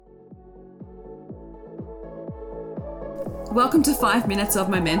Welcome to 5 Minutes of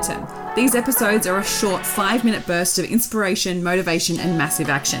Momentum. These episodes are a short 5-minute burst of inspiration, motivation, and massive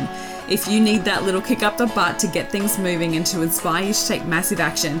action. If you need that little kick up the butt to get things moving and to inspire you to take massive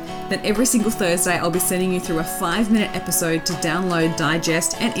action, then every single Thursday I'll be sending you through a 5-minute episode to download,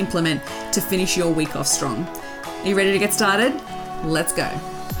 digest, and implement to finish your week off strong. Are you ready to get started? Let's go.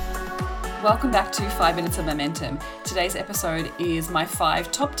 Welcome back to 5 Minutes of Momentum. Today's episode is my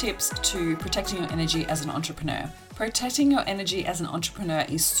 5 top tips to protecting your energy as an entrepreneur. Protecting your energy as an entrepreneur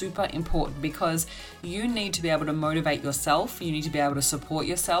is super important because you need to be able to motivate yourself. You need to be able to support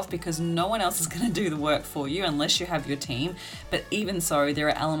yourself because no one else is going to do the work for you unless you have your team. But even so, there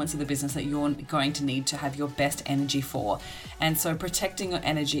are elements of the business that you're going to need to have your best energy for. And so protecting your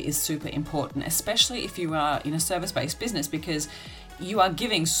energy is super important, especially if you are in a service-based business, because you are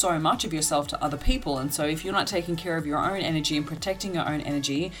giving so much of yourself to other people. And so if you're not taking care of your own energy and protecting your own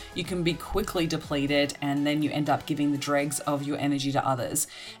energy, you can be quickly depleted and then you end up giving the dregs of your energy to others.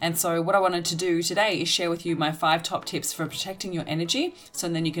 And so what I wanted to do today is share with you my 5 top tips for protecting your energy. So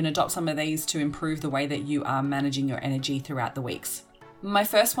then you can adopt some of these to improve the way that you are managing your energy throughout the weeks. My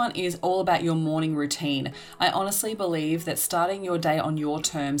first one is all about your morning routine. I honestly believe that starting your day on your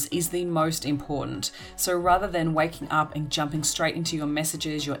terms is the most important. So rather than waking up and jumping straight into your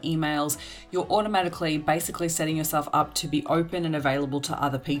messages, your emails, you're automatically basically setting yourself up to be open and available to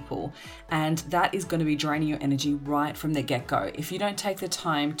other people. And that is going to be draining your energy right from the get-go. If you don't take the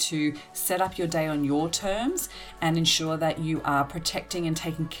time to set up your day on your terms and ensure that you are protecting and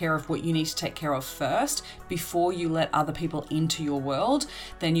taking care of what you need to take care of first before you let other people into your world,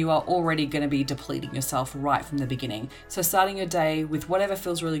 then you are already going to be depleting yourself right from the beginning. So starting your day with whatever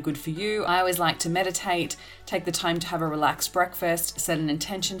feels really good for you. I always like to meditate, take the time to have a relaxed breakfast, set an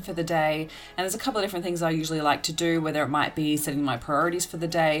intention for the day. And there's a couple of different things I usually like to do, whether it might be setting my priorities for the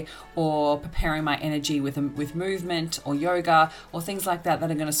day or preparing my energy with movement or yoga or things like that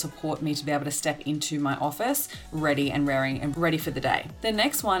that are going to support me to be able to step into my office ready and raring and ready for the day. The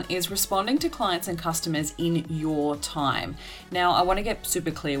next one is responding to clients and customers in your time. Now, I want to get super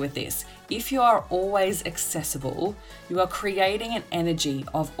clear with this. If you are always accessible, you are creating an energy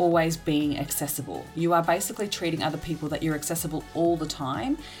of always being accessible. You are basically treating other people that you're accessible all the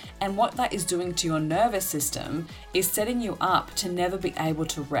time. And what that is doing to your nervous system is setting you up to never be able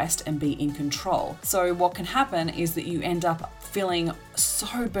to rest and be in control. So what can happen is that you end up feeling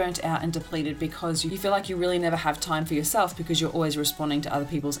so burnt out and depleted because you feel like you really never have time for yourself because you're always responding to other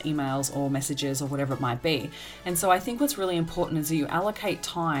people's emails or messages or whatever it might be. And so I think what's really important is that you allocate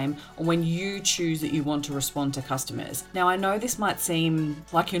time when you choose that you want to respond to customers. Now, I know this might seem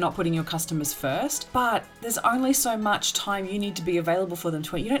like you're not putting your customers first, but there's only so much time you need to be available for them.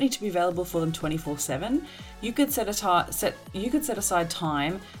 You don't need to be available for them 24/7. You could set aside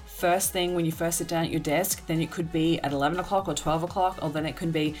time first thing when you first sit down at your desk. Then it could be at 11 o'clock or 12 o'clock, or then it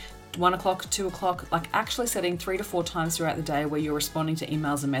could be 1 o'clock, 2 o'clock, like actually setting 3 to 4 times throughout the day where you're responding to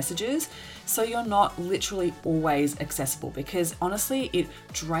emails and messages. So you're not literally always accessible, because honestly, it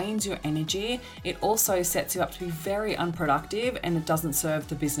drains your energy. It also sets you up to be very unproductive and it doesn't serve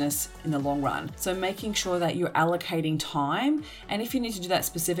the business in the long run. So making sure that you're allocating time, and if you need to do that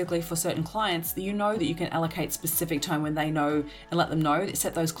specifically for certain clients, you know that you can allocate specific time when they know and let them know,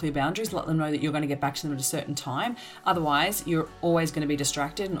 set those clear boundaries, let them know that you're going to get back to them at a certain time. Otherwise, you're always going to be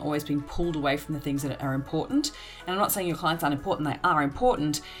distracted and always being pulled away from the things that are important. And I'm not saying your clients aren't important, they are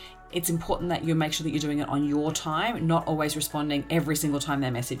important. It's important that you make sure that you're doing it on your time, not always responding every single time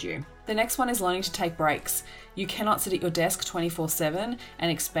they message you. The next one is learning to take breaks. You cannot sit at your desk 24/7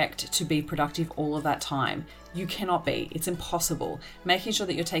 and expect to be productive all of that time. You cannot be. It's impossible. Making sure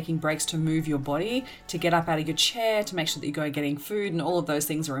that you're taking breaks to move your body, to get up out of your chair, to make sure that you go getting food, and all of those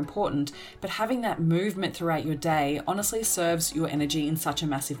things are important. But having that movement throughout your day honestly serves your energy in such a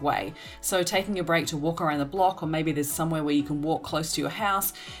massive way. So taking a break to walk around the block, or maybe there's somewhere where you can walk close to your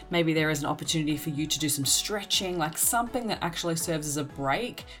house. Maybe there is an opportunity for you to do some stretching, like something that actually serves as a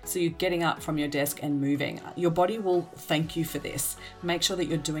break. So you're getting up from your desk and moving. Your body will thank you for this. Make sure that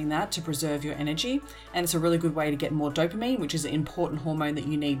you're doing that to preserve your energy. And it's a really good way to get more dopamine, which is an important hormone that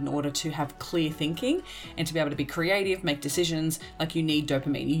you need in order to have clear thinking and to be able to be creative, make decisions. Like, you need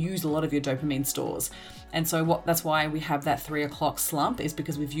dopamine. You use a lot of your dopamine stores. And so that's why we have that 3 o'clock slump, is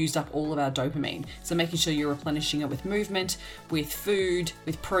because we've used up all of our dopamine. So making sure you're replenishing it with movement, with food,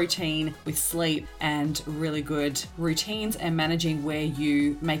 with protein, with sleep, and really good routines, and managing where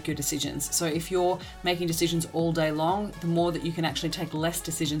you make your decisions. So if you're making decisions all day long, the more that you can actually take less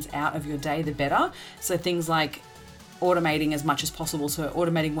decisions out of your day, the better. So things like automating as much as possible. So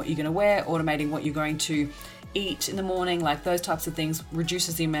automating what you're going to wear, automating what you're going to eat in the morning, like those types of things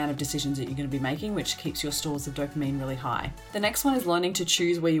reduces the amount of decisions that you're going to be making, which keeps your stores of dopamine really high. The next one is learning to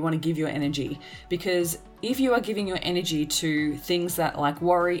choose where you want to give your energy, because if you are giving your energy to things that like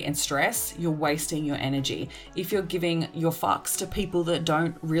worry and stress, you're wasting your energy. If you're giving your fucks to people that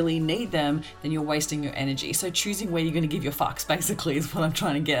don't really need them, then you're wasting your energy. So choosing where you're going to give your fucks basically is what I'm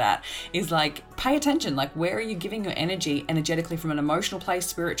trying to get at, is like pay attention, like where are you giving your energy energetically, from an emotional place,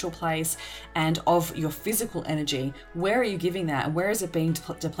 spiritual place, and of your physical energy. Where are you giving that, and where is it being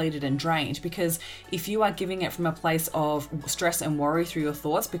depleted and drained? Because if you are giving it from a place of stress and worry through your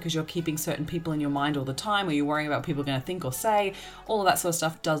thoughts, because you're keeping certain people in your mind all the time, or you're worrying about what people are going to think or say, all of that sort of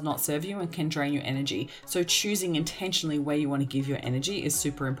stuff does not serve you and can drain your energy. So choosing intentionally where you want to give your energy is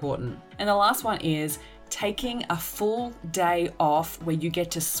super important. And the last one is taking a full day off where you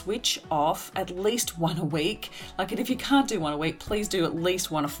get to switch off at least one a week. Like, if you can't do one a week, please do at least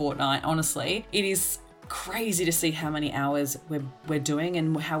one a fortnight. Honestly, it is crazy to see how many hours we're doing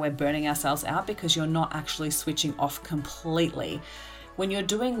and how we're burning ourselves out because you're not actually switching off completely. When you're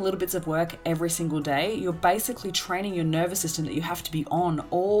doing little bits of work every single day, you're basically training your nervous system that you have to be on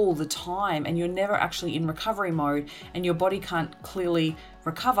all the time, and you're never actually in recovery mode, and your body can't clearly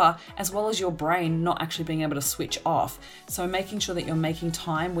recover, as well as your brain not actually being able to switch off. So making sure that you're making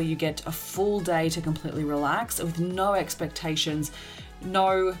time where you get a full day to completely relax with no expectations,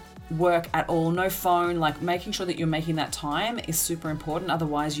 no work at all, no phone, like making sure that you're making that time is super important.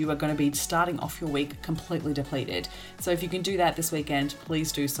 Otherwise, you are going to be starting off your week completely depleted. So if you can do that this weekend,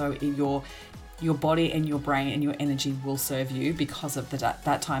 please do so. Your body and your brain and your energy will serve you because of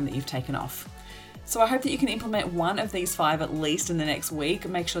that time that you've taken off. So I hope that you can implement one of these 5 at least in the next week.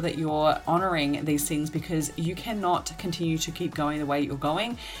 Make sure that you're honoring these things, because you cannot continue to keep going the way you're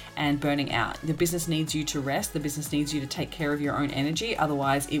going and burning out. The business needs you to rest. The business needs you to take care of your own energy.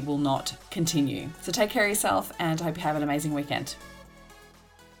 Otherwise, it will not continue. So take care of yourself, and I hope you have an amazing weekend.